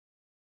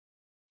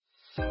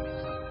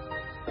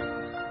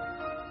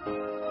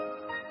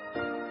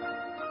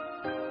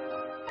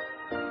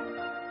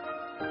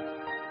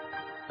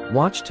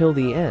Watch till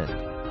the end.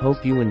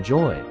 Hope you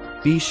enjoy.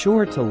 Be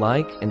sure to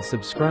like and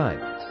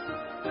subscribe.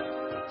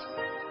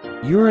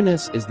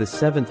 Uranus is the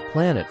 7th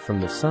planet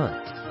from the Sun,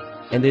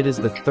 and it is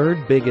the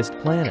 3rd biggest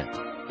planet.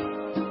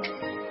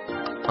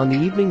 On the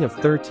evening of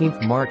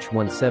 13th March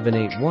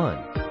 1781,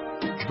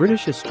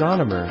 British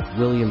astronomer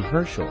William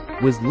Herschel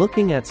was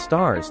looking at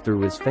stars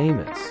through his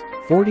famous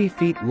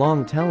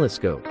 40-feet-long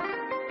telescope.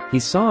 He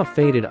saw a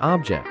faded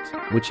object,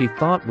 which he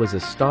thought was a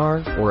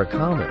star or a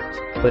comet,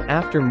 but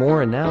after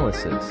more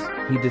analysis,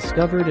 he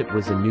discovered it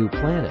was a new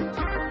planet.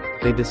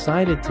 They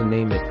decided to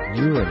name it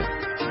Uranus.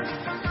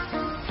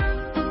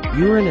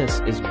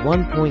 Uranus is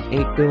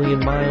 1.8 billion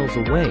miles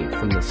away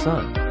from the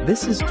Sun.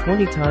 This is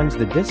 20 times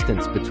the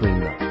distance between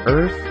the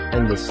Earth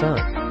and the Sun.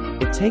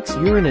 It takes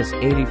Uranus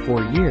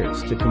 84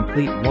 years to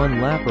complete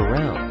one lap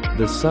around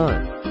the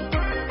Sun.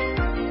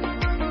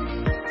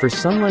 For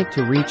sunlight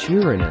to reach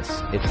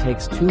Uranus, it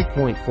takes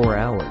 2.4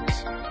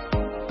 hours.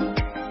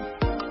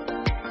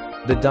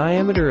 The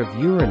diameter of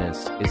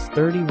Uranus is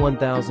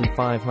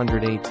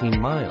 31,518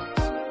 miles.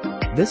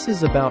 This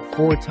is about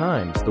 4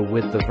 times the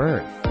width of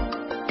Earth.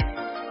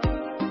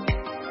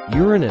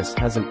 Uranus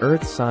has an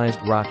Earth-sized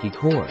rocky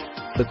core.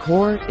 The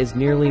core is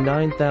nearly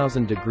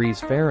 9,000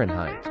 degrees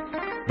Fahrenheit.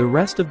 The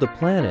rest of the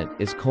planet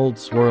is cold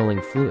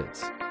swirling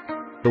fluids.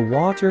 The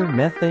water,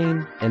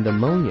 methane, and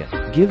ammonia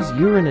gives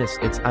Uranus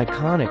its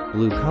iconic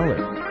blue color.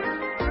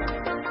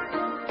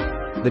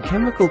 The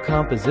chemical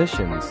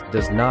compositions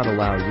does not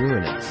allow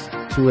Uranus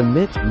to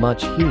emit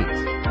much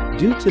heat.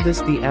 Due to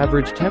this, the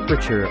average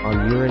temperature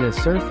on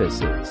Uranus' surface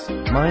is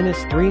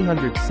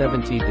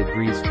 -370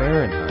 degrees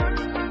Fahrenheit.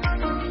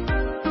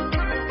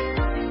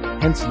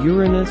 Hence,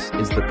 Uranus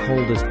is the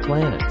coldest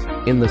planet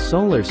in the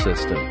solar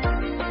system.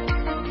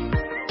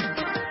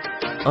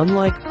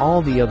 Unlike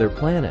all the other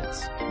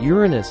planets,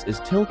 Uranus is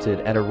tilted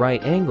at a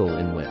right angle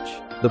in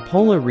which the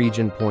polar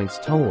region points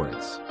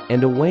towards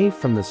and away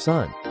from the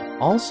Sun.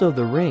 Also,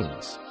 the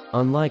rings,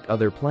 unlike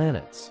other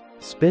planets,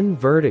 spin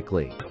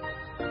vertically.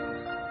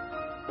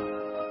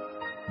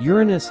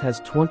 Uranus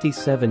has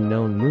 27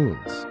 known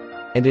moons,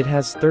 and it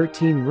has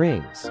 13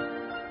 rings.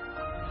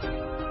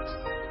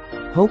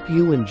 Hope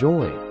you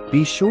enjoy.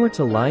 Be sure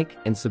to like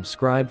and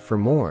subscribe for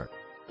more.